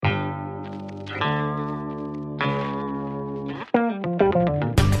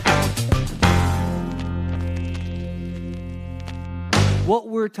what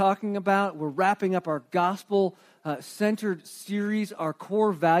we're talking about. We're wrapping up our gospel-centered series, our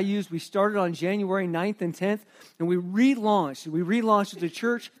core values. We started on January 9th and 10th, and we relaunched. We relaunched as a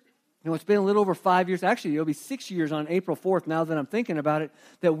church. It's been a little over 5 years. Actually, it'll be 6 years on April 4th, now that I'm thinking about it,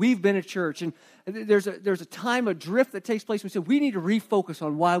 that we've been a church. And there's a time, a drift that takes place. We said, we need to refocus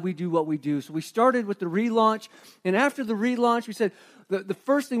on why we do what we do. So we started with the relaunch. And after the relaunch, we said, the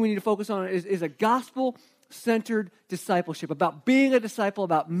first thing we need to focus on is a gospel-centered discipleship, about being a disciple,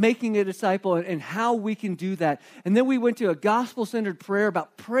 about making a disciple, and how we can do that. And then we went to a gospel-centered prayer,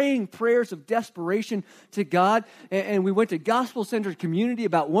 about praying prayers of desperation to God. And we went to gospel-centered community,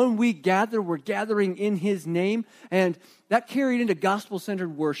 about when we gather, we're gathering in His name. And that carried into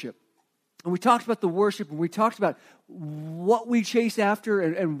gospel-centered worship. And we talked about the worship, and we talked about what we chase after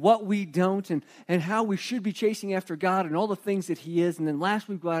and what we don't, and how we should be chasing after God and all the things that He is. And then last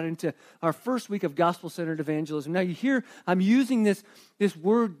week we got into our first week of gospel-centered evangelism. Now you hear I'm using this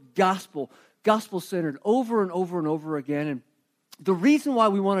word gospel-centered over and over and over again. And the reason why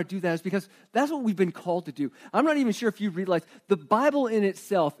we want to do that is because that's what we've been called to do. I'm not even sure if you realize the Bible in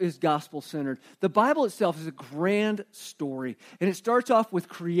itself is gospel-centered. The Bible itself is a grand story. And it starts off with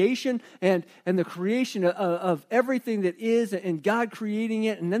creation and the creation of everything that is, and God creating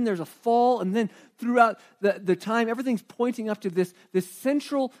it. And then there's a fall. And then throughout the time, everything's pointing up to this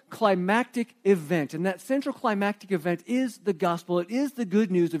central climactic event. And that central climactic event is the gospel. It is the good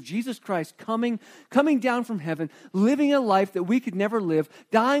news of Jesus Christ coming down from heaven, living a life that we could never live,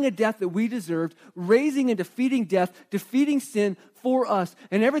 dying a death that we deserved, raising and defeating death, defeating sin for us.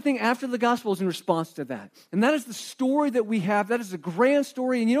 And everything after the gospel is in response to that. And that is the story that we have. That is a grand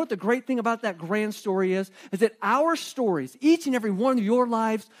story. And you know what the great thing about that grand story is? Is that our stories, each and every one of your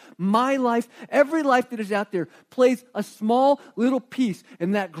lives, my life, every life that is out there, plays a small little piece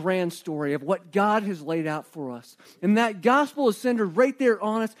in that grand story of what God has laid out for us. And that gospel is centered right there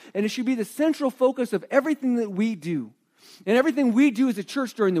on us, and it should be the central focus of everything that we do. And everything we do as a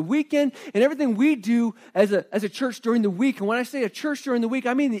church during the weekend, and everything we do as a church during the week. And when I say a church during the week,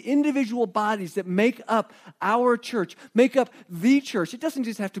 I mean the individual bodies that make up our church, make up the church. It doesn't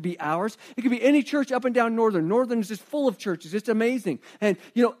just have to be ours. It could be any church up and down Northern. Northern is just full of churches. It's amazing. And,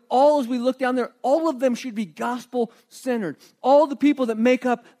 all as we look down there, all of them should be gospel-centered. All the people that make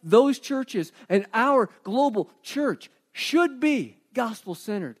up those churches and our global church should be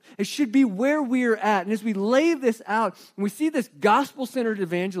gospel-centered. It should be where we're at. And as we lay this out, and we see this gospel-centered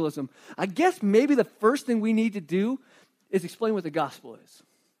evangelism, I guess maybe the first thing we need to do is explain what the gospel is.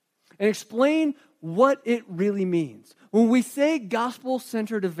 And explain what it really means. When we say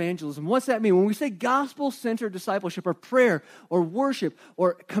gospel-centered evangelism, what's that mean? When we say gospel-centered discipleship or prayer or worship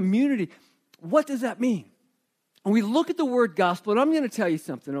or community, what does that mean? When we look at the word gospel, and I'm going to tell you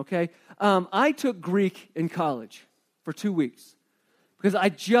something, okay? I took Greek in college for 2 weeks. Because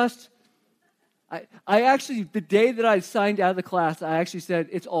I actually, the day that I signed out of the class, I actually said,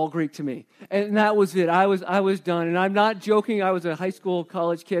 it's all Greek to me. And that was it. I was done. And I'm not joking. I was a high school,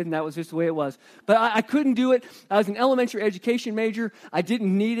 college kid, and that was just the way it was. But I couldn't do it. I was an elementary education major. I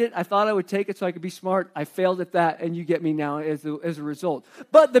didn't need it. I thought I would take it so I could be smart. I failed at that, and you get me now as a result.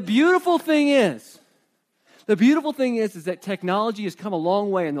 But the beautiful thing is that technology has come a long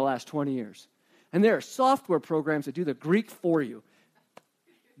way in the last 20 years. And there are software programs that do the Greek for you.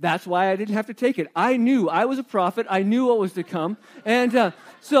 That's why I didn't have to take it. I knew I was a prophet. I knew what was to come. And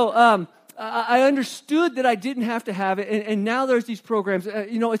so I understood that I didn't have to have it. And now there's these programs.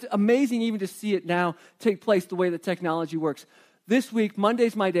 It's amazing even to see it now take place the way that technology works. This week,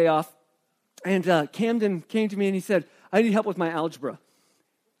 Monday's my day off. And Camden came to me and he said, I need help with my algebra.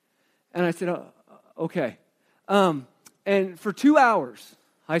 And I said, okay. And for 2 hours,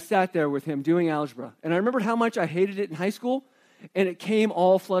 I sat there with him doing algebra. And I remembered how much I hated it in high school. And it came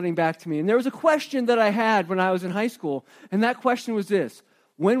all flooding back to me. And there was a question that I had when I was in high school. And that question was this: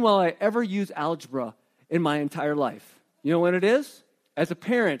 when will I ever use algebra in my entire life? You know when it is? As a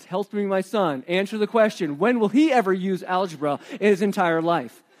parent, helping my son answer the question, when will he ever use algebra in his entire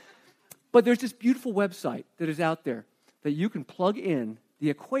life? But there's this beautiful website that is out there that you can plug in the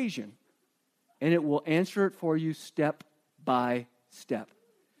equation, and it will answer it for you step by step.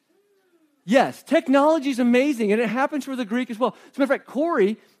 Yes, technology is amazing, and it happens for the Greek as well. As a matter of fact,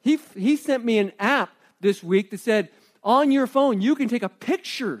 Corey, he sent me an app this week that said, on your phone, you can take a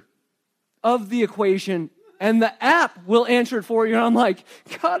picture of the equation, and the app will answer it for you. And I'm like,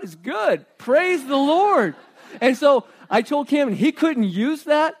 God is good. Praise the Lord. And so I told Cameron he couldn't use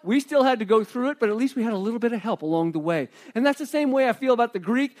that. We still had to go through it, but at least we had a little bit of help along the way. And that's the same way I feel about the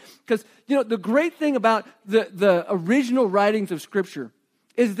Greek, because, the great thing about the original writings of Scripture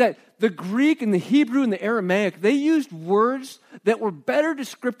is that the Greek and the Hebrew and the Aramaic, they used words that were better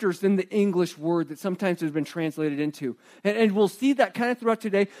descriptors than the English word that sometimes has been translated into. And we'll see that kind of throughout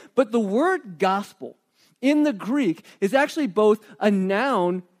today. But the word gospel in the Greek is actually both a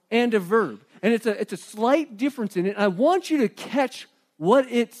noun and a verb. And it's a slight difference in it. I want you to catch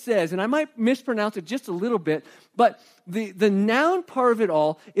what it says. And I might mispronounce it just a little bit, but the noun part of it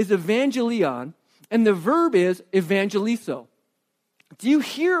all is evangelion, and the verb is evangelizo. Do you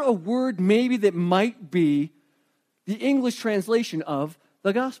hear a word maybe that might be the English translation of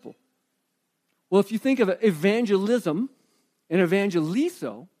the gospel? Well, if you think of evangelism and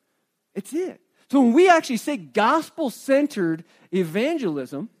evangelizo, it's it. So when we actually say gospel-centered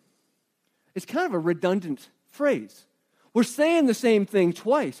evangelism, it's kind of a redundant phrase. We're saying the same thing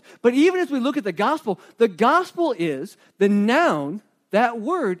twice. But even as we look at the gospel is the noun, that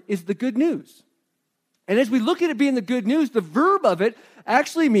word is the good news. And as we look at it being the good news, the verb of it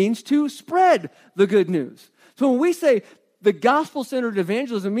actually means to spread the good news. So when we say the gospel-centered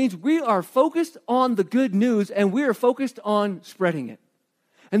evangelism, means we are focused on the good news and we are focused on spreading it.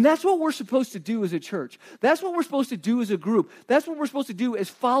 And that's what we're supposed to do as a church. That's what we're supposed to do as a group. That's what we're supposed to do as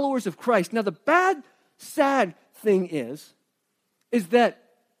followers of Christ. Now, the bad, sad thing is that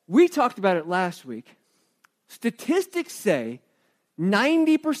we talked about it last week. Statistics say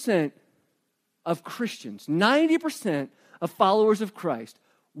 90% of Christians, 90% of followers of Christ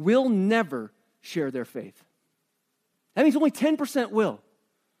will never share their faith. That means only 10% will.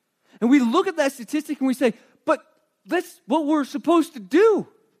 And we look at that statistic and we say, but that's what we're supposed to do.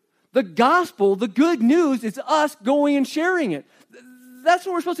 The gospel, the good news, is us going and sharing it. That's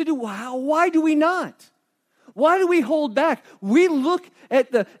what we're supposed to do. Why do we not? Why do we hold back? We look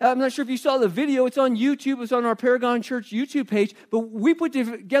at I'm not sure if you saw the video, it's on YouTube, it's on our Paragon Church YouTube page, but we put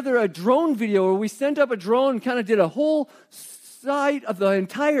together a drone video where we sent up a drone and kind of did a whole side of the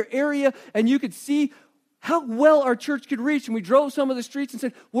entire area, and you could see how well our church could reach. And we drove some of the streets and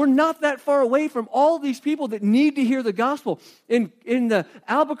said, we're not that far away from all these people that need to hear the gospel. In the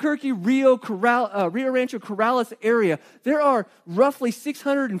Albuquerque, Rio Rancho Corrales area, there are roughly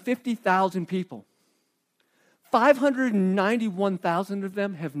 650,000 people. 591,000 of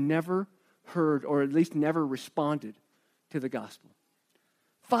them have never heard, or at least never responded to the gospel.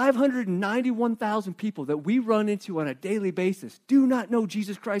 591,000 people that we run into on a daily basis do not know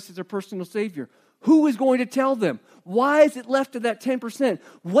Jesus Christ as their personal Savior. Who is going to tell them? Why is it left to that 10%?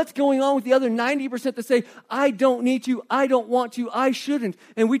 What's going on with the other 90% that say, I don't need to, I don't want to, I shouldn't?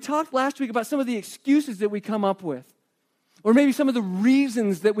 And we talked last week about some of the excuses that we come up with. Or maybe some of the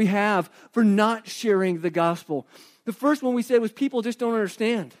reasons that we have for not sharing the gospel. The first one we said was people just don't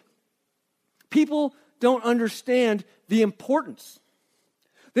understand. People don't understand the importance.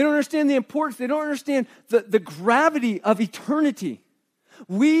 They don't understand the importance. They don't understand the gravity of eternity.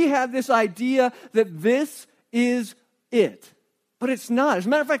 We have this idea that this is it. But it's not. As a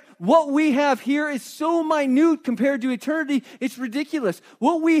matter of fact, what we have here is so minute compared to eternity, it's ridiculous.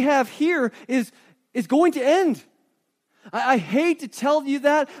 What we have here is going to end. I hate to tell you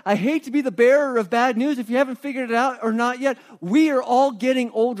that. I hate to be the bearer of bad news if you haven't figured it out or not yet. We are all getting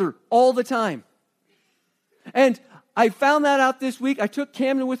older all the time. And I found that out this week. I took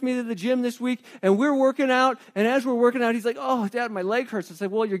Camden with me to the gym this week, and we're working out. And as we're working out, he's like, oh, Dad, my leg hurts. I said,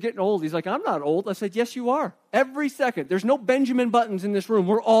 well, you're getting old. He's like, I'm not old. I said, yes, you are. Every second. There's no Benjamin Buttons in this room.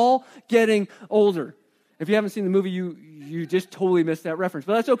 We're all getting older. If you haven't seen the movie, you just totally missed that reference.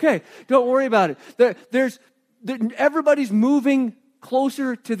 But that's okay. Don't worry about it. Everybody's moving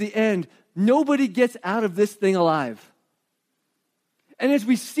closer to the end. Nobody gets out of this thing alive. And as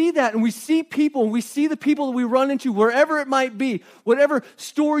we see that, and we see people, and we see the people that we run into, wherever it might be, whatever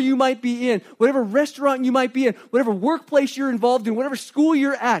store you might be in, whatever restaurant you might be in, whatever workplace you're involved in, whatever school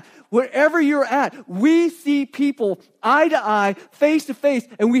you're at, wherever you're at, we see people eye to eye, face to face,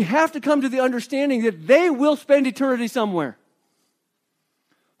 and we have to come to the understanding that they will spend eternity somewhere.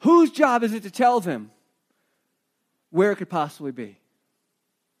 Whose job is it to tell them where it could possibly be?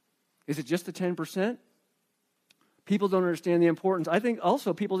 Is it just the 10%? People don't understand the importance. I think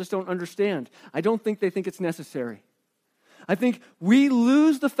also people just don't understand. I don't think they think it's necessary. I think we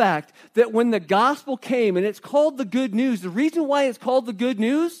lose the fact that when the gospel came, and it's called the good news, the reason why it's called the good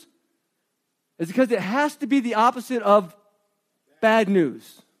news is because it has to be the opposite of bad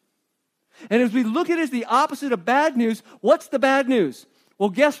news. And as we look at it as the opposite of bad news, what's the bad news? Well,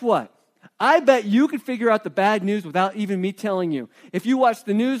 guess what? I bet you could figure out the bad news without even me telling you. If you watched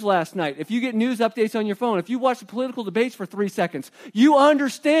the news last night, if you get news updates on your phone, if you watch the political debates for 3 seconds, you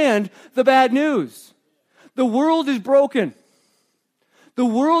understand the bad news. The world is broken. The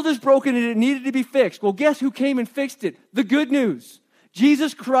world is broken and it needed to be fixed. Well, guess who came and fixed it? The good news.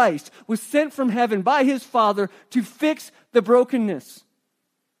 Jesus Christ was sent from heaven by his Father to fix the brokenness.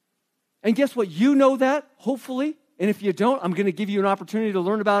 And guess what? You know that, hopefully. And if you don't, I'm going to give you an opportunity to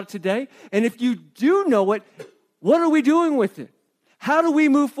learn about it today. And if you do know it, what are we doing with it? How do we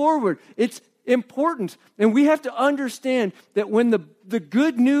move forward? It's important. And we have to understand that when the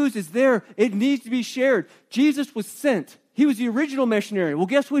good news is there, it needs to be shared. Jesus was sent. He was the original missionary. Well,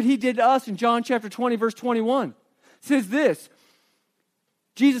 guess what he did to us in John chapter 20, verse 21? It says this,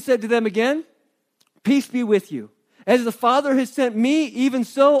 Jesus said to them again, peace be with you. As the Father has sent me, even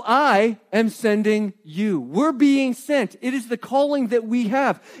so I am sending you. We're being sent. It is the calling that we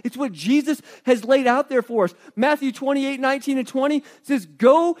have. It's what Jesus has laid out there for us. Matthew 28, 19 and 20 says,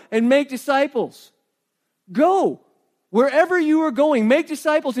 go and make disciples. Go. Wherever you are going, make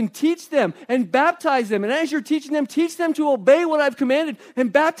disciples and teach them and baptize them. And as you're teaching them, teach them to obey what I've commanded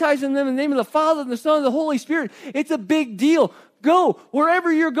and baptize them in the name of the Father and the Son and the Holy Spirit. It's a big deal. Go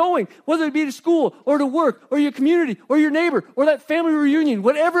wherever you're going, whether it be to school or to work or your community or your neighbor or that family reunion,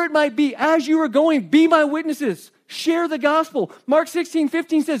 whatever it might be, as you are going, be my witnesses. Share the gospel. Mark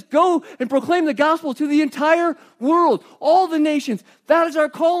 16:15 says, go and proclaim the gospel to the entire world, all the nations. That is our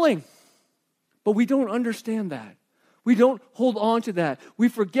calling. But we don't understand that. We don't hold on to that. We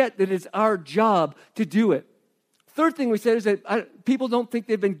forget that it's our job to do it. Third thing we said is that people don't think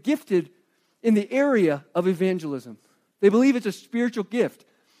they've been gifted in the area of evangelism. They believe it's a spiritual gift.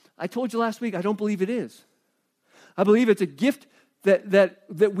 I told you last week, I don't believe it is. I believe it's a gift that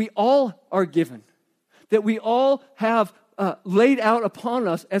we all are given, that we all have laid out upon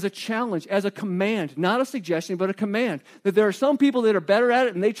us as a challenge, as a command, not a suggestion, but a command. That there are some people that are better at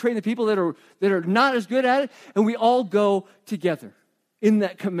it, and they train the people that are not as good at it, and we all go together in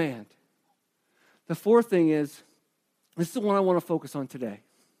that command. The fourth thing is, this is the one I want to focus on today.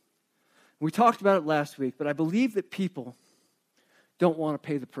 We talked about it last week, but I believe that people don't want to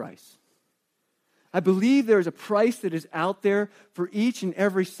pay the price. I believe there is a price that is out there for each and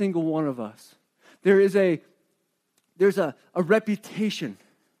every single one of us. There's a reputation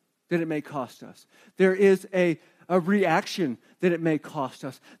that it may cost us. There is a reaction that it may cost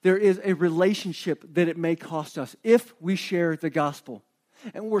us. There is a relationship that it may cost us if we share the gospel.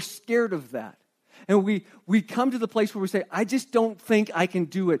 And we're scared of that. And we come to the place where we say, I just don't think I can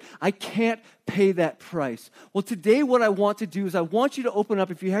do it. I can't pay that price. Well, today what I want to do is I want you to open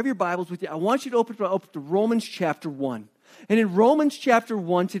up, if you have your Bibles with you, I want you to open up to Romans chapter 1. And in Romans chapter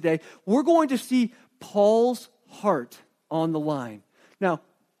 1 today, we're going to see Paul's heart on the line. Now,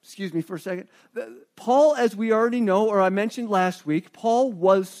 excuse me for a second. Paul, as we already know, or I mentioned last week, Paul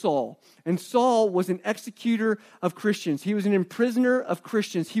was Saul. And Saul was an executor of Christians. He was an imprisoner of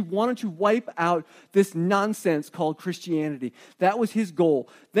Christians. He wanted to wipe out this nonsense called Christianity. That was his goal.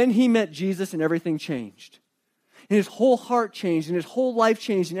 Then he met Jesus and everything changed. And his whole heart changed, and his whole life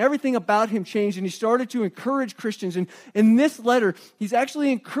changed, and everything about him changed, and he started to encourage Christians. And in this letter, he's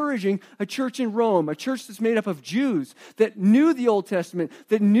actually encouraging a church in Rome, a church that's made up of Jews that knew the Old Testament,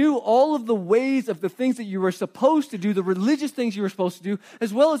 that knew all of the ways of the things that you were supposed to do, the religious things you were supposed to do,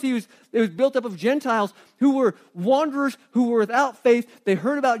 as well as it was built up of Gentiles who were wanderers, who were without faith. They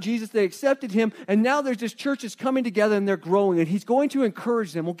heard about Jesus, they accepted him, and now there's this church that's coming together, and they're growing, and he's going to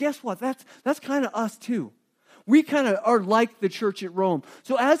encourage them. Well, guess what? That's kind of us too. We kind of are like the church at Rome.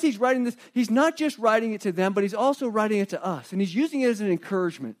 So as he's writing this, he's not just writing it to them, but he's also writing it to us. And he's using it as an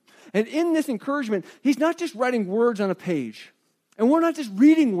encouragement. And in this encouragement, he's not just writing words on a page. And we're not just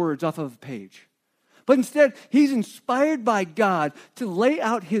reading words off of a page. But instead, he's inspired by God to lay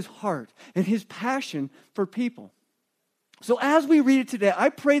out his heart and his passion for people. So as we read it today, I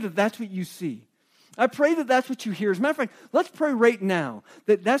pray that that's what you see. I pray that that's what you hear. As a matter of fact, let's pray right now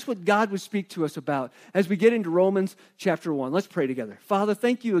that that's what God would speak to us about as we get into Romans chapter 1. Let's pray together. Father,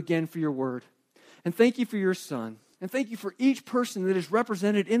 thank you again for your word. And thank you for your Son. And thank you for each person that is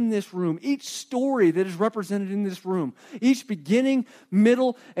represented in this room, each story that is represented in this room, each beginning,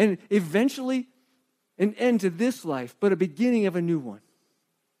 middle, and eventually an end to this life, but a beginning of a new one,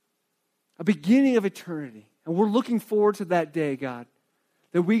 a beginning of eternity. And we're looking forward to that day, God,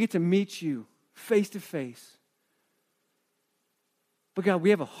 that we get to meet you face to face. But God,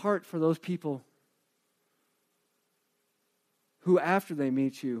 we have a heart for those people who, after they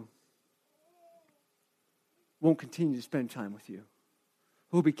meet you, won't continue to spend time with you,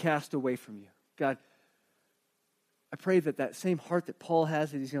 who will be cast away from you. God, I pray that same heart that Paul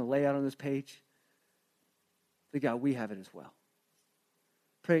has that he's going to lay out on this page, that God, we have it as well.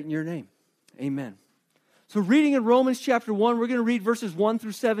 Pray it in your name. Amen. So reading in Romans chapter 1, we're going to read verses 1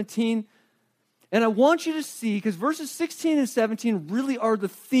 through 17. And I want you to see, because verses 16 and 17 really are the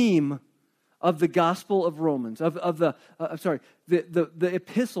theme of the Gospel of Romans, the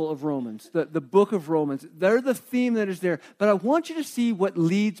Epistle of Romans, the book of Romans. They're the theme that is there. But I want you to see what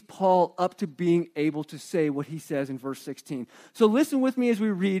leads Paul up to being able to say what he says in verse 16. So listen with me as we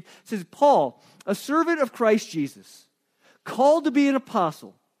read. It says, Paul, a servant of Christ Jesus, called to be an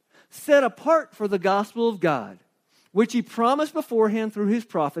apostle, set apart for the gospel of God, which he promised beforehand through his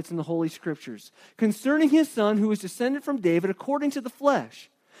prophets in the Holy Scriptures, concerning his Son, who was descended from David according to the flesh,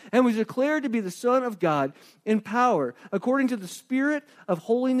 and was declared to be the Son of God in power, according to the Spirit of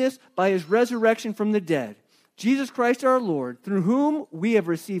holiness by his resurrection from the dead, Jesus Christ our Lord, through whom we have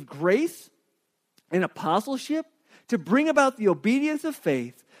received grace and apostleship to bring about the obedience of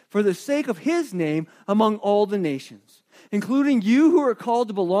faith for the sake of his name among all the nations, including you who are called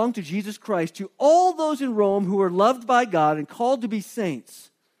to belong to Jesus Christ, to all those in Rome who are loved by God and called to be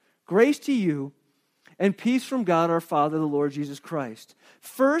saints. Grace to you and peace from God our Father, the Lord Jesus Christ.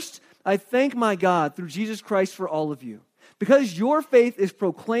 First, I thank my God through Jesus Christ for all of you, because your faith is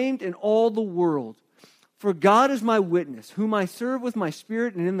proclaimed in all the world. For God is my witness, whom I serve with my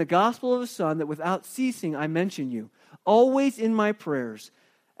spirit and in the gospel of his Son, that without ceasing I mention you, always in my prayers,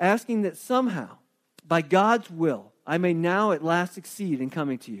 asking that somehow, by God's will, I may now at last succeed in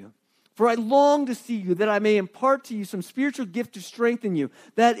coming to you. For I long to see you, that I may impart to you some spiritual gift to strengthen you.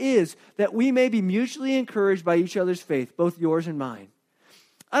 That is, that we may be mutually encouraged by each other's faith, both yours and mine.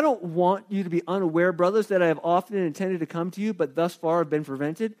 I don't want you to be unaware, brothers, that I have often intended to come to you, but thus far have been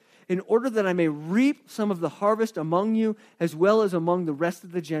prevented, in order that I may reap some of the harvest among you, as well as among the rest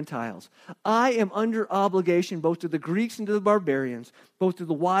of the Gentiles. I am under obligation both to the Greeks and to the barbarians, both to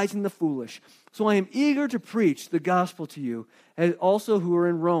the wise and the foolish. So I am eager to preach the gospel to you, and also who are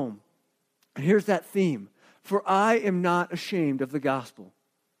in Rome. And here's that theme. For I am not ashamed of the gospel.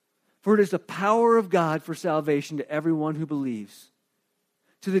 For it is the power of God for salvation to everyone who believes.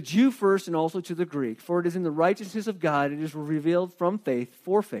 To the Jew first and also to the Greek. For it is in the righteousness of God it is revealed from faith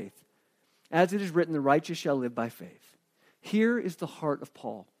for faith. As it is written, the righteous shall live by faith. Here is the heart of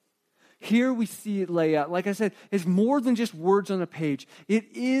Paul. Here we see it lay out. Like I said, it's more than just words on a page. It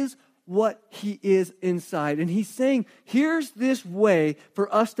is what he is inside. And he's saying, here's this way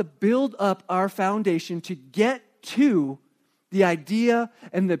for us to build up our foundation to get to the idea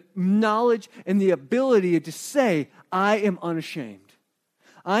and the knowledge and the ability to say, I am unashamed.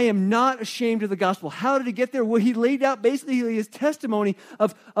 I am not ashamed of the gospel. How did he get there? Well, he laid out basically his testimony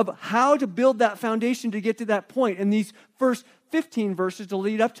of how to build that foundation to get to that point in these first 15 verses to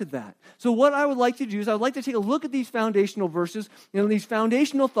lead up to that. So what I would like to do is I would like to take a look at these foundational verses, these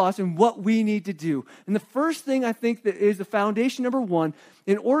foundational thoughts and what we need to do. And the first thing I think that is the foundation number one,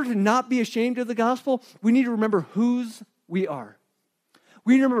 in order to not be ashamed of the gospel, we need to remember whose we are.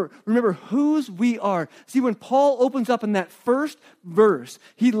 We remember whose we are. See, when Paul opens up in that first verse,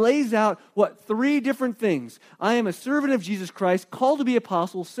 he lays out, three different things. I am a servant of Jesus Christ, called to be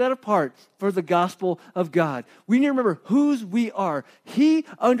apostle, set apart for the gospel of God. We need to remember whose we are. He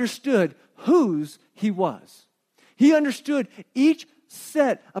understood whose he was. He understood each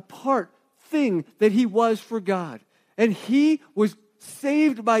set apart thing that he was for God. And he was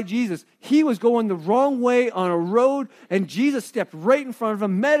saved by Jesus. He was going the wrong way on a road, and Jesus stepped right in front of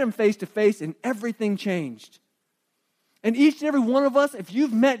him, met him face to face, and everything changed. And each and every one of us, if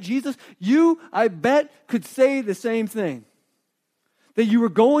you've met Jesus, you, I bet, could say the same thing. That you were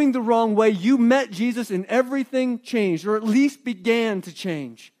going the wrong way, you met Jesus, and everything changed, or at least began to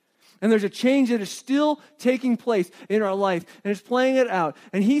change. And there's a change that is still taking place in our life, and it's playing it out.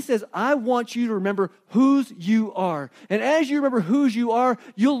 And he says, I want you to remember whose you are. And as you remember whose you are,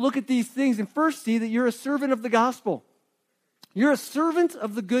 you'll look at these things and first see that you're a servant of the gospel. You're a servant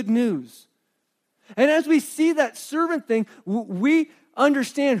of the good news. And as we see that servant thing, we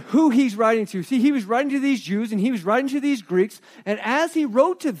understand who he's writing to. See, he was writing to these Jews, and he was writing to these Greeks. And as he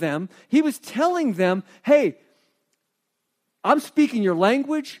wrote to them, he was telling them, hey, I'm speaking your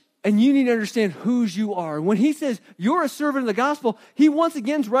language, and you need to understand whose you are. When he says you're a servant of the gospel, he once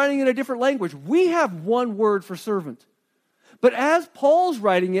again is writing in a different language. We have one word for servant. But as Paul's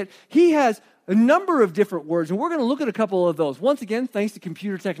writing it, he has a number of different words, and we're going to look at a couple of those. Once again, thanks to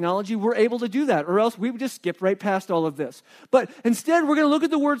computer technology, we're able to do that, or else we would just skip right past all of this. But instead, we're going to look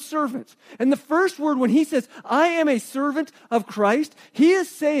at the word servant. And the first word, when he says, I am a servant of Christ, he is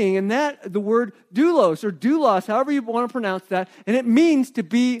saying in that the word doulos, or doulos, however you want to pronounce that, and it means to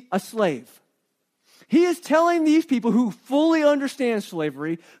be a slave. He is telling these people who fully understand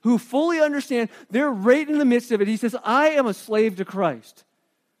slavery, who fully understand they're right in the midst of it, he says, I am a slave to Christ.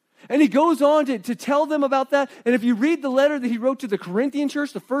 And he goes on to tell them about that. And if you read the letter that he wrote to the Corinthian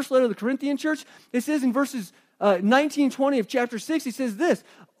church, the first letter of the Corinthian church, it says in verses 19 and 20 of chapter 6, he says this,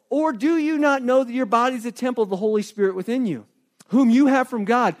 Or do you not know that your body is a temple of the Holy Spirit within you, whom you have from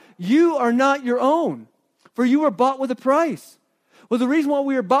God? You are not your own, for you were bought with a price. Well, the reason why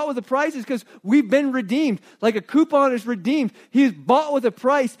we are bought with a price is because we've been redeemed. Like a coupon is redeemed. He is bought with a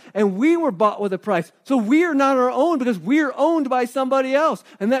price, and we were bought with a price. So we are not our own because we are owned by somebody else.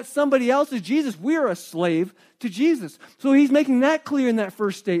 And that somebody else is Jesus. We are a slave to Jesus. So he's making that clear in that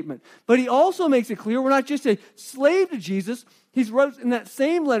first statement. But he also makes it clear we're not just a slave to Jesus. He's wrote in that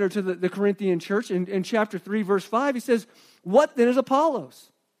same letter to the Corinthian church in chapter 3, verse 5, he says, what then is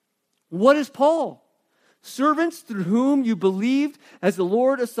Apollos? What is Paul? Servants through whom you believed as the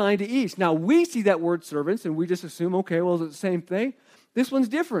Lord assigned to each. Now, we see that word servants, and we just assume, okay, well, is it the same thing? This one's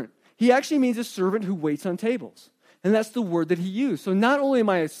different. He actually means a servant who waits on tables. And that's the word that he used. So not only am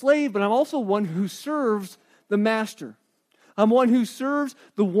I a slave, but I'm also one who serves the master. I'm one who serves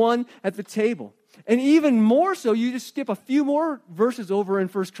the one at the table. And even more so, you just skip a few more verses over in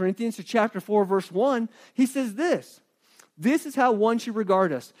 1 Corinthians to chapter 4, verse 1. He says this. This is how one should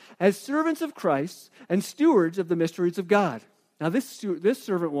regard us, as servants of Christ and stewards of the mysteries of God. Now, this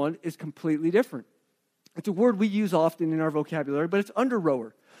servant one is completely different. It's a word we use often in our vocabulary, but it's under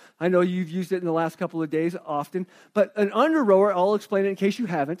rower. I know you've used it in the last couple of days often, but an under rower, I'll explain it in case you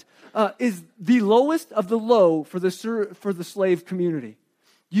haven't, is the lowest of the low for the slave community.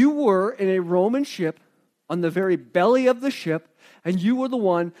 You were in a Roman ship on the very belly of the ship, and you were the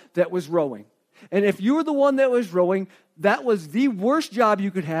one that was rowing. And if you were the one that was rowing, that was the worst job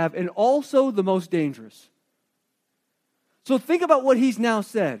you could have and also the most dangerous. So think about what he's now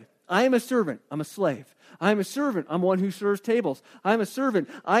said. I am a servant. I'm a slave. I am a servant. I'm one who serves tables. I am a servant.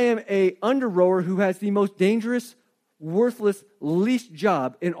 I am a under rower who has the most dangerous, worthless, least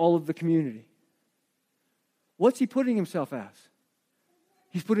job in all of the community. What's he putting himself as?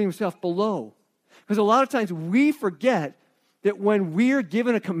 He's putting himself below. Because a lot of times we forget that when we're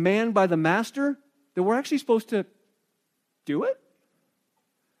given a command by the master, that we're actually supposed to do it.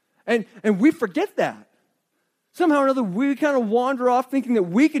 And we forget that. Somehow or another, we kind of wander off thinking that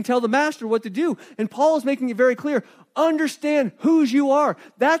we can tell the master what to do. And Paul is making it very clear. Understand whose you are.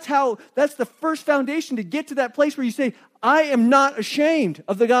 That's the first foundation to get to that place where you say, I am not ashamed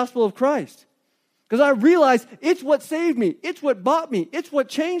of the gospel of Christ. Because I realize it's what saved me. It's what bought me. It's what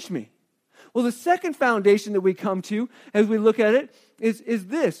changed me. Well, the second foundation that we come to as we look at it is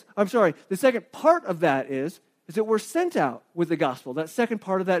this. The second part of that is that we're sent out with the gospel. That second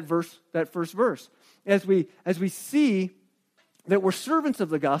part of that verse, that first verse. As we see that we're servants of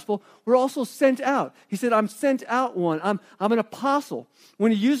the gospel, we're also sent out. He said, I'm sent out one. I'm an apostle.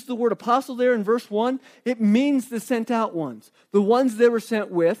 When he used the word apostle there in verse 1, it means the sent out ones. The ones that were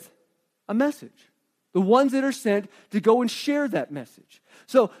sent with a message. The ones that are sent to go and share that message.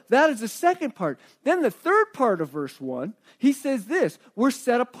 So that is the second part. Then the third part of verse 1, he says this, we're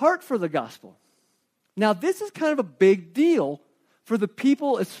set apart for the gospel. Now this is kind of a big deal for the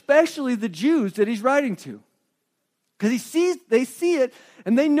people, especially the Jews that he's writing to. Because they see it,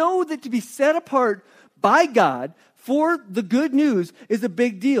 and they know that to be set apart by God for the good news is a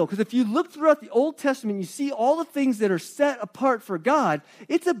big deal. Because if you look throughout the Old Testament, you see all the things that are set apart for God,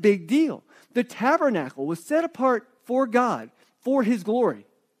 it's a big deal. The tabernacle was set apart for God, for his glory.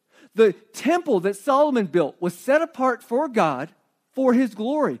 The temple that Solomon built was set apart for God, for his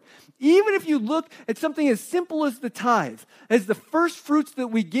glory. Even if you look at something as simple as the tithe, as the first fruits that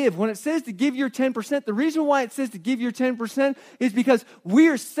we give, when it says to give your 10%, the reason why it says to give your 10% is because we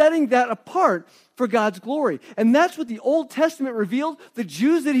are setting that apart for God's glory. And that's what the Old Testament revealed. The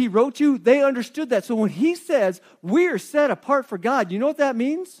Jews that he wrote to, they understood that. So when he says we are set apart for God, you know what that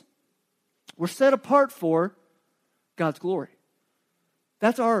means? We're set apart for God's glory.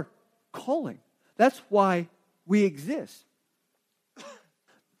 That's our calling. That's why we exist.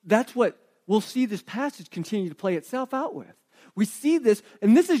 That's what we'll see this passage continue to play itself out with. We see this,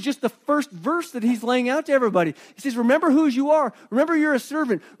 and this is just the first verse that he's laying out to everybody. He says, remember whose you are. Remember you're a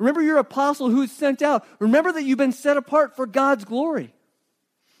servant. Remember you're an apostle who's sent out. Remember that you've been set apart for God's glory.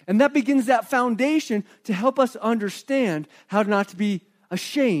 And that begins that foundation to help us understand how not to be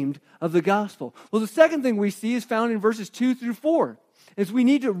ashamed of the gospel. Well, the second thing we see is found in verses 2 through 4, is we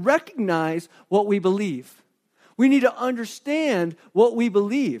need to recognize what we believe. We need to understand what we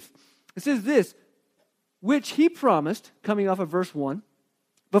believe. It says this, which he promised, coming off of verse 1,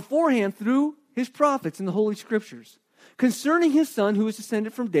 beforehand through his prophets in the Holy Scriptures, concerning his Son who was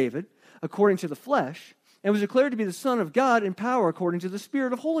descended from David, according to the flesh, and was declared to be the Son of God in power according to the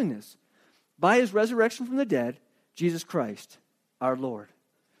Spirit of holiness, by his resurrection from the dead, Jesus Christ, our Lord.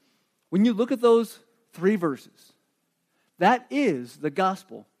 When you look at those three verses, that is the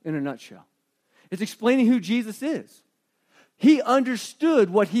gospel in a nutshell. It's explaining who Jesus is. he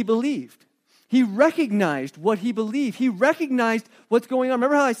understood what he believed. He recognized what he believed. He recognized what's going on.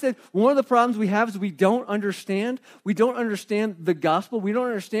 Remember how I said one of the problems we have is we don't understand? We don't understand the gospel. We don't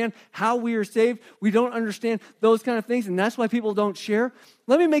understand how we are saved. We don't understand those kind of things, and that's why people don't share.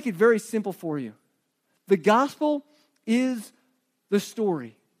 Let me make it very simple for you. The gospel is the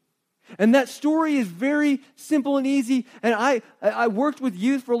story. And that story is very simple and easy. And I worked with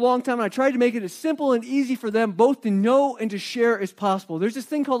youth for a long time, and I tried to make it as simple and easy for them both to know and to share as possible. There's this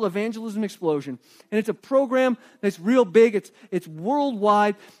thing called Evangelism Explosion, and it's a program that's real big. It's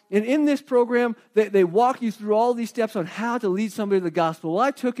worldwide. And in this program, they walk you through all these steps on how to lead somebody to the gospel. Well,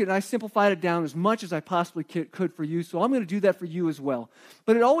 I took it and I simplified it down as much as I possibly could for you, so I'm going to do that for you as well.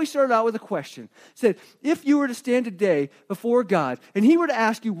 But it always started out with a question. It said, if you were to stand today before God, and he were to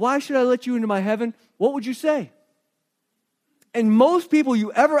ask you, why should I let you into my heaven? What would you say? And most people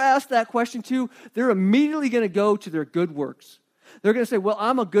you ever ask that question to, they're immediately going to go to their good works. They're going to say, well,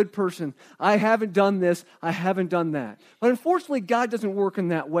 I'm a good person. I haven't done this. I haven't done that. But unfortunately, God doesn't work in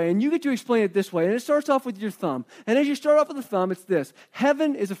that way. And you get to explain it this way. And it starts off with your thumb. And as you start off with the thumb, it's this.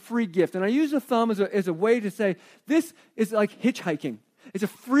 Heaven is a free gift. And I use the thumb as a way to say, this is like hitchhiking. It's a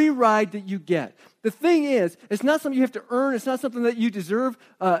free ride that you get. The thing is, it's not something you have to earn. It's not something that you deserve.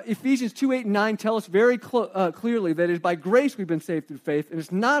 Ephesians 2:8-9 tell us very clearly that it is by grace we've been saved through faith. And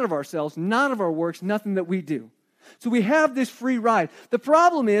it's not of ourselves, not of our works, nothing that we do. So we have this free ride. The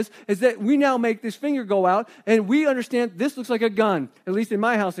problem is that we now make this finger go out, and we understand this looks like a gun. At least in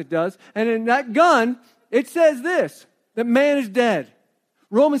my house it does. And in that gun, it says this, that man is dead.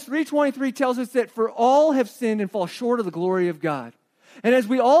 Romans 3:23 tells us that for all have sinned and fall short of the glory of God. And as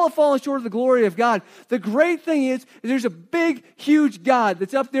we all have fallen short of the glory of God, the great thing is there's a big, huge God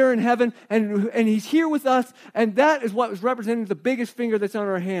that's up there in heaven, and he's here with us, and that is what is representing the biggest finger that's on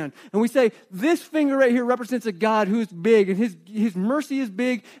our hand. And we say, this finger right here represents a God who is big, and his mercy is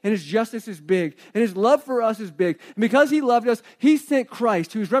big, and his justice is big, and his love for us is big. And because he loved us, he sent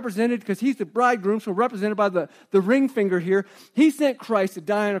Christ, who is represented, because he's the bridegroom, so represented by the ring finger here. He sent Christ to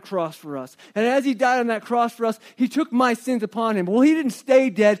die on a cross for us. And as he died on that cross for us, he took my sins upon him. Well, he didn't stay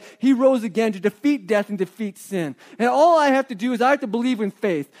dead. He rose again to defeat death and defeat sin. And all I have to do is I have to believe in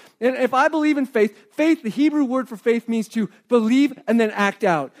faith. And if I believe in faith, the Hebrew word for faith means to believe and then act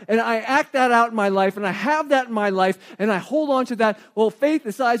out. And I act that out in my life, and I have that in my life, and I hold on to that. Well, faith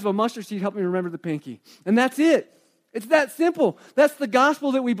the size of a mustard seed, help me remember the pinky. And that's it. It's that simple. That's the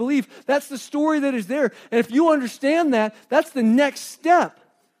gospel that we believe. That's the story that is there. And if you understand that, that's the next step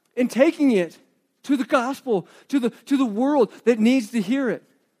in taking it to the gospel, to the world that needs to hear it.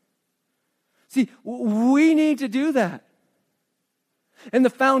 See, we need to do that. And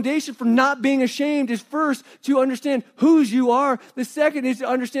the foundation for not being ashamed is first to understand whose you are. The second is to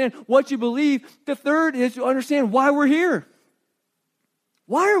understand what you believe. The third is to understand why we're here.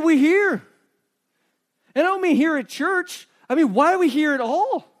 Why are we here? And I don't mean here at church. I mean, why are we here at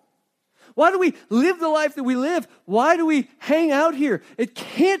all? Why do we live the life that we live? Why do we hang out here? It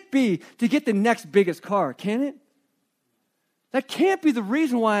can't be to get the next biggest car, can it? That can't be the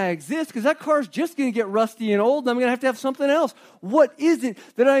reason why I exist, because that car is just going to get rusty and old, and I'm going to have something else. What is it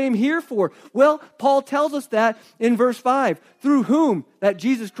that I am here for? Well, Paul tells us that in verse 5. Through whom, that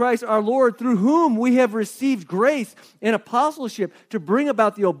Jesus Christ our Lord, through whom we have received grace and apostleship to bring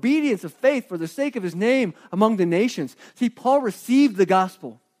about the obedience of faith for the sake of his name among the nations. See, Paul received the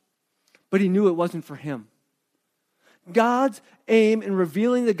gospel, but he knew it wasn't for him. God's aim in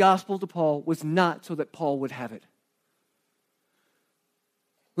revealing the gospel to Paul was not so that Paul would have it.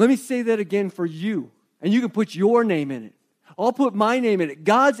 Let me say that again for you, and you can put your name in it. I'll put my name in it.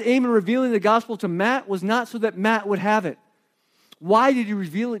 God's aim in revealing the gospel to Matt was not so that Matt would have it. Why did he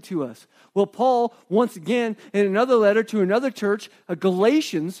reveal it to us? Well, Paul, once again, in another letter to another church,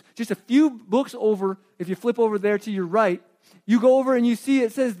 Galatians, just a few books over, if you flip over there to your right, you go over and you see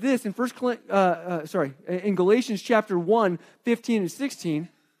it says this in in Galatians chapter 1, 15 and 16.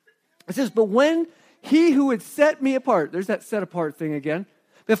 It says, but when he who had set me apart, there's that set apart thing again,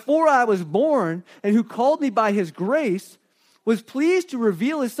 before I was born, and who called me by his grace, was pleased to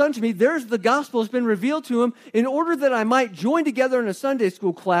reveal his son to me. There's the gospel that's been revealed to him in order that I might join together in a Sunday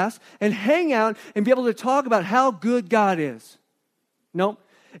school class and hang out and be able to talk about how good God is. No.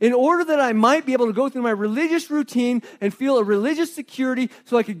 In order that I might be able to go through my religious routine and feel a religious security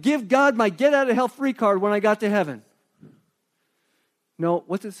so I could give God my get out of hell free card when I got to heaven. No,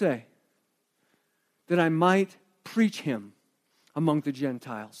 what's it say? That I might preach him among the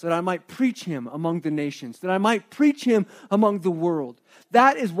Gentiles, that I might preach him among the nations, that I might preach him among the world.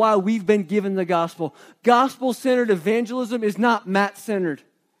 That is why we've been given the gospel. Gospel-centered evangelism is not Matt-centered.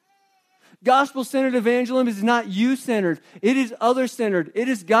 Gospel-centered evangelism is not you-centered. It is other-centered. It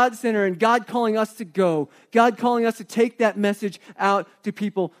is God-centered, and God calling us to go. God calling us to take that message out to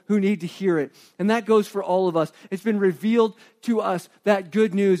people who need to hear it. And that goes for all of us. It's been revealed to us, that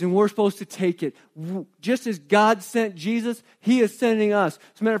good news, and we're supposed to take it. Just as God sent Jesus, He is sending us.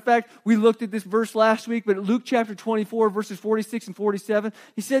 As a matter of fact, we looked at this verse last week, but Luke chapter 24, verses 46 and 47,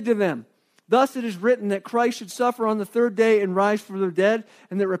 He said to them, "Thus it is written that Christ should suffer on the third day and rise from the dead,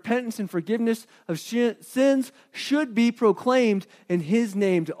 and that repentance and forgiveness of sins should be proclaimed in His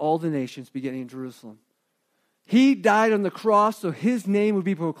name to all the nations, beginning in Jerusalem." He died on the cross so His name would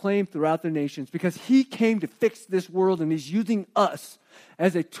be proclaimed throughout the nations, because He came to fix this world, and He's using us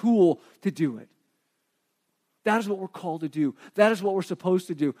as a tool to do it. That is what we're called to do. That is what we're supposed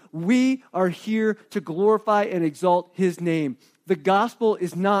to do. We are here to glorify and exalt His name. The gospel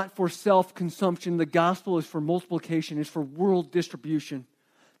is not for self-consumption. The gospel is for multiplication. It's for world distribution.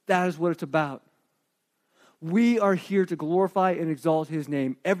 That is what it's about. We are here to glorify and exalt His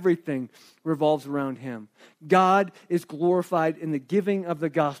name. Everything revolves around Him. God is glorified in the giving of the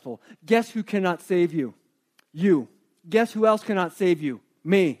gospel. Guess who cannot save you? You. Guess who else cannot save you?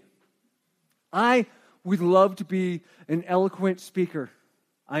 Me. I would love to be an eloquent speaker.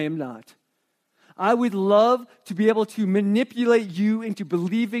 I am not. I would love to be able to manipulate you into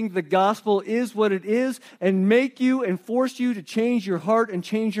believing the gospel is what it is and make you and force you to change your heart and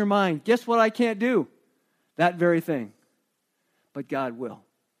change your mind. Guess what I can't do? That very thing. But God will.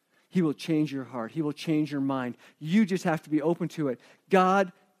 He will change your heart. He will change your mind. You just have to be open to it.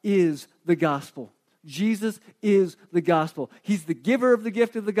 God is the gospel. Jesus is the gospel. He's the giver of the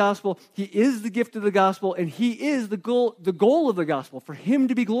gift of the gospel. He is the gift of the gospel, and He is the goal of the gospel, for Him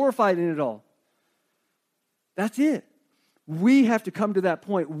to be glorified in it all. That's it. We have to come to that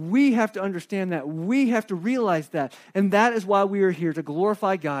point. We have to understand that. We have to realize that. And that is why we are here, to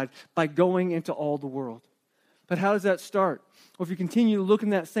glorify God by going into all the world. But how does that start? Well, if you continue to look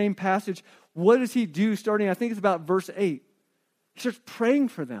in that same passage, what does He do starting, I think it's about verse 8. He starts praying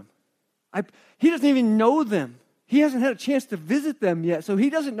for them. He doesn't even know them. He hasn't had a chance to visit them yet, so He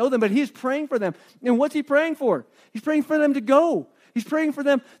doesn't know them, but He is praying for them. And what's He praying for? He's praying for them to go. He's praying for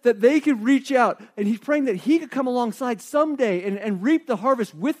them that they could reach out, and He's praying that He could come alongside someday and reap the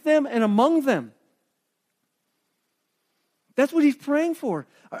harvest with them and among them. That's what He's praying for.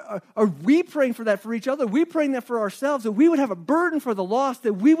 Are we praying for that for each other? Are we praying that for ourselves, that we would have a burden for the lost,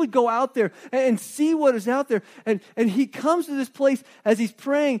 that we would go out there and see what is out there? And He comes to this place as He's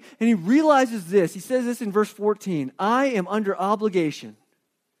praying, and He realizes this. He says this in verse 14, "I am under obligation,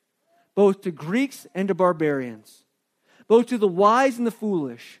 both to Greeks and to barbarians, both to the wise and the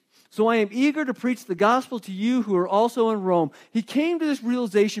foolish. So I am eager to preach the gospel to you who are also in Rome." He came to this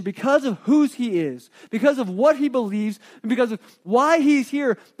realization because of whose he is, because of what he believes, and because of why he's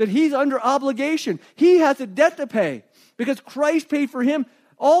here, that he's under obligation. He has a debt to pay because Christ paid for him.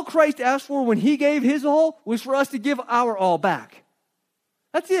 All Christ asked for when He gave His all was for us to give our all back.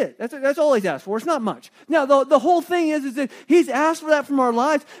 That's it. That's all He's asked for. It's not much. Now, the whole thing is that He's asked for that from our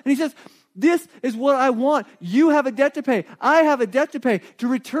lives, and He says, this is what I want. You have a debt to pay. I have a debt to pay, to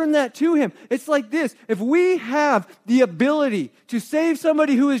return that to Him. It's like this. If we have the ability to save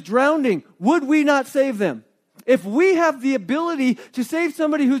somebody who is drowning, would we not save them? If we have the ability to save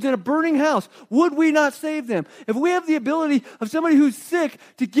somebody who's in a burning house, would we not save them? If we have the ability of somebody who's sick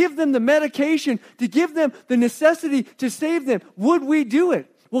to give them the medication, to give them the necessity to save them, would we do it?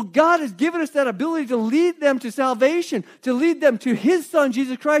 Well, God has given us that ability to lead them to salvation, to lead them to His Son,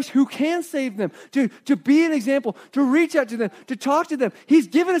 Jesus Christ, who can save them, to be an example, to reach out to them, to talk to them. He's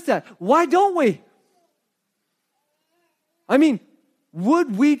given us that. Why don't we? I mean,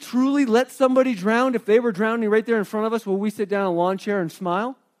 would we truly let somebody drown if they were drowning right there in front of us? Would we sit down in a lawn chair and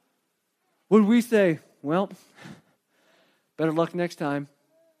smile? Would we say, well, better luck next time?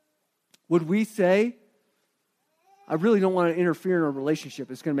 Would we say, I really don't want to interfere in a relationship,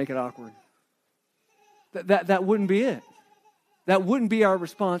 it's going to make it awkward? That wouldn't be it. That wouldn't be our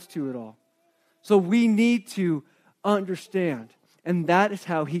response to it all. So we need to understand. And that is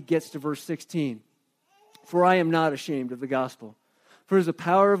how He gets to verse 16. "For I am not ashamed of the gospel. For it is the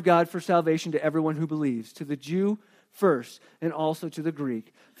power of God for salvation to everyone who believes, to the Jew first, and also to the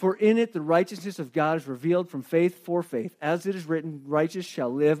Greek. For in it the righteousness of God is revealed from faith for faith. As it is written, righteous shall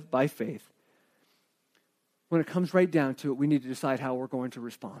live by faith." When it comes right down to it, we need to decide how we're going to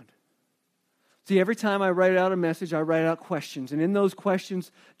respond. See, every time I write out a message, I write out questions. And in those questions,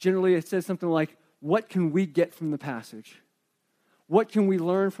 generally it says something like, what can we get from the passage? What can we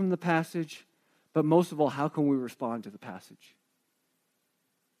learn from the passage? But most of all, how can we respond to the passage?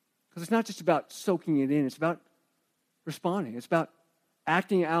 Because it's not just about soaking it in. It's about responding. It's about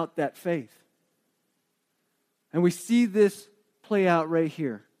acting out that faith. And we see this play out right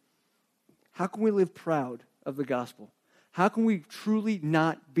here. How can we live proud of the gospel? How can we truly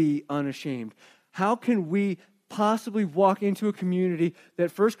not be unashamed? How can we possibly walk into a community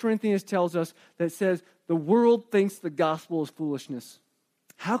that 1 Corinthians tells us that says the world thinks the gospel is foolishness?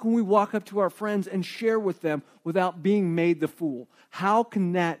 How can we walk up to our friends and share with them without being made the fool? How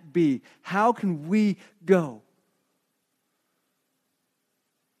can that be? How can we go?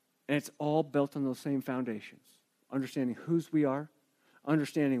 And it's all built on those same foundations. Understanding whose we are,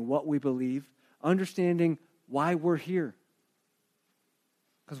 understanding what we believe, understanding why we're here.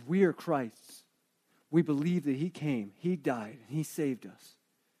 Because we are Christ's. We believe that He came, He died, and He saved us.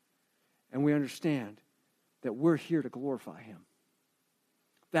 And we understand that we're here to glorify Him.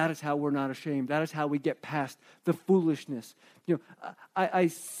 That is how we're not ashamed. That is how we get past the foolishness. I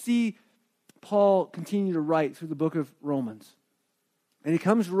see Paul continue to write through the book of Romans. And he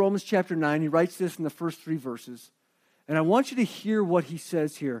comes to Romans chapter 9. He writes this in the first 3 verses. And I want you to hear what he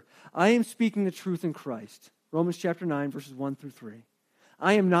says here. I am speaking the truth in Christ. Romans chapter 9, verses 1 through 3.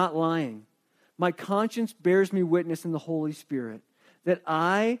 I am not lying. My conscience bears me witness in the Holy Spirit that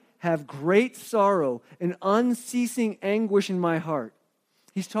I have great sorrow and unceasing anguish in my heart.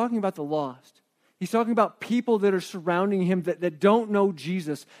 He's talking about the lost. He's talking about people that are surrounding him that don't know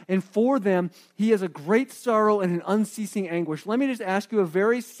Jesus. And for them, he has a great sorrow and an unceasing anguish. Let me just ask you a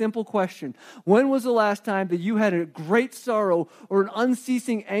very simple question. When was the last time that you had a great sorrow or an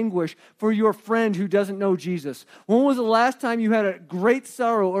unceasing anguish for your friend who doesn't know Jesus? When was the last time you had a great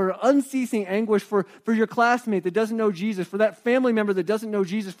sorrow or an unceasing anguish for your classmate that doesn't know Jesus, for that family member that doesn't know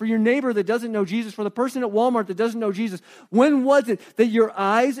Jesus, for your neighbor that doesn't know Jesus, for the person at Walmart that doesn't know Jesus? When was it that your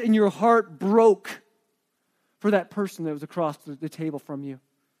eyes and your heart broke for that person that was across the table from you,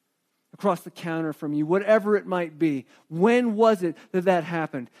 across the counter from you, whatever it might be? When was it that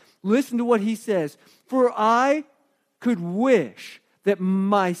happened? Listen to what he says. For I could wish that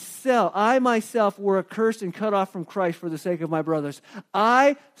I myself were accursed and cut off from Christ for the sake of my brothers.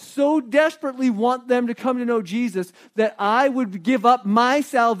 I so desperately want them to come to know Jesus that I would give up my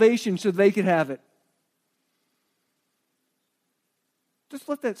salvation so they could have it. Just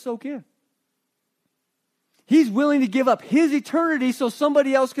let that soak in. He's willing to give up his eternity so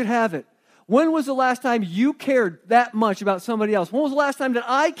somebody else could have it. When was the last time you cared that much about somebody else? When was the last time that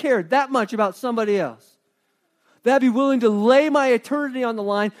I cared that much about somebody else? That I'd be willing to lay my eternity on the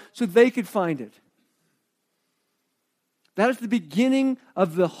line so they could find it. That is the beginning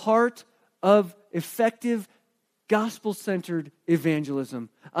of the heart of effective gospel-centered evangelism.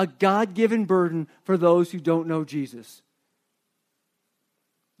 A God-given burden for those who don't know Jesus.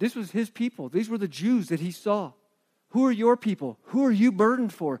 This was his people. These were the Jews that he saw. Who are your people? Who are you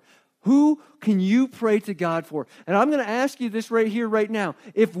burdened for? Who can you pray to God for? And I'm going to ask you this right here, right now.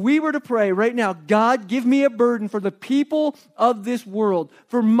 If we were to pray right now, God, give me a burden for the people of this world,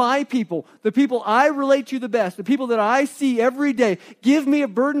 for my people, the people I relate to the best, the people that I see every day. Give me a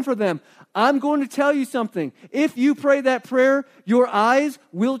burden for them. I'm going to tell you something. If you pray that prayer, your eyes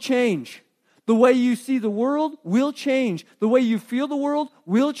will change. The way you see the world will change. The way you feel the world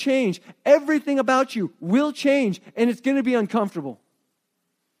will change. Everything about you will change, and it's going to be uncomfortable.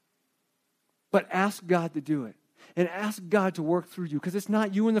 But ask God to do it. And ask God to work through you, because it's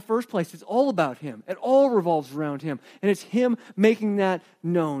not you in the first place. It's all about Him. It all revolves around Him. And it's Him making that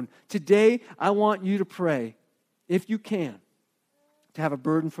known. Today, I want you to pray, if you can, to have a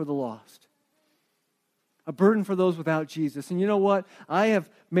burden for the lost. A burden for those without Jesus. And you know what? I have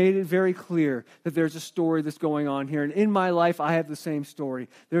made it very clear that there's a story that's going on here. And in my life, I have the same story.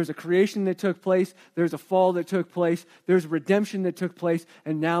 There's a creation that took place. There's a fall that took place. There's a redemption that took place.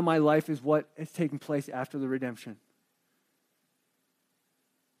 And now my life is what is taking place after the redemption.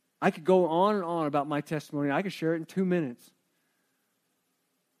 I could go on and on about my testimony. I could share it in 2 minutes.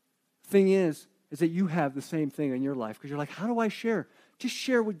 Thing is that you have the same thing in your life. Because you're like, how do I share? Just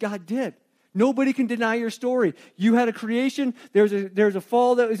share what God did. Nobody can deny your story. You had a creation. There's a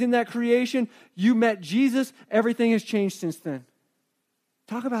fall that was in that creation. You met Jesus. Everything has changed since then.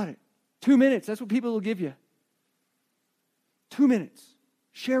 Talk about it. 2 minutes. That's what people will give you. 2 minutes.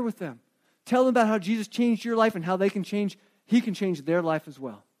 Share with them. Tell them about how Jesus changed your life and how He can change their life as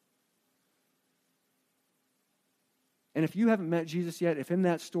well. And if you haven't met Jesus yet, if in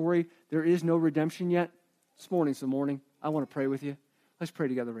that story there is no redemption yet, this morning's the morning. I want to pray with you. Let's pray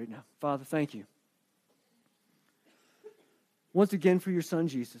together right now. Father, thank you. Once again for your Son,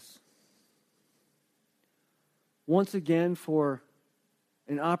 Jesus. Once again for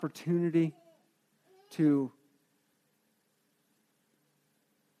an opportunity to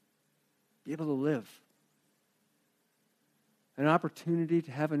be able to live an opportunity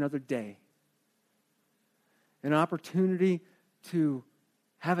to have another day, an opportunity to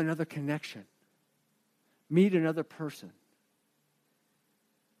have another connection, meet another person.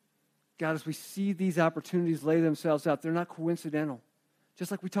 God, as we see these opportunities lay themselves out, they're not coincidental.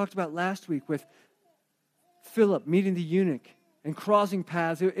 Just like we talked about last week with Philip meeting the eunuch and crossing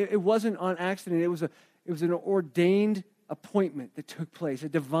paths. It wasn't on accident. It was an ordained appointment that took place, a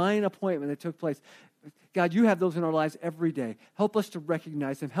divine appointment that took place. God, you have those in our lives every day. Help us to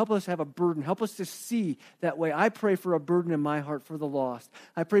recognize them. Help us have a burden. Help us to see that way. I pray for a burden in my heart for the lost.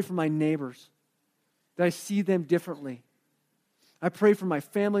 I pray for my neighbors, that I see them differently. I pray for my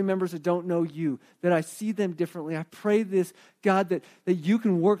family members that don't know you, that I see them differently. I pray this, God, that you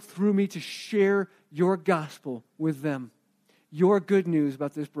can work through me to share your gospel with them, your good news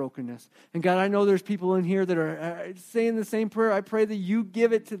about this brokenness. And God, I know there's people in here that are saying the same prayer. I pray that you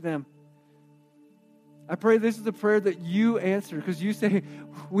give it to them. I pray this is the prayer that you answer, because you say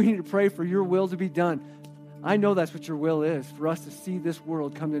we need to pray for your will to be done. I know that's what your will is, for us to see this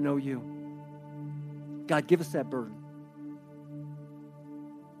world come to know you. God, give us that burden.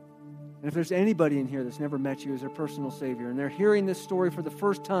 And if there's anybody in here that's never met you as their personal Savior, and they're hearing this story for the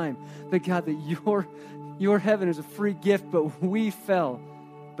first time, that God, that your heaven is a free gift, but we fell.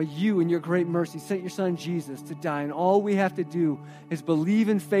 But you, in your great mercy, sent your Son Jesus to die. And all we have to do is believe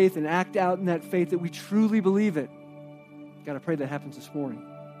in faith and act out in that faith that we truly believe it. God, I pray that happens this morning.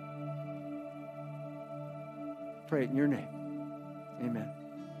 Pray it in your name. Amen.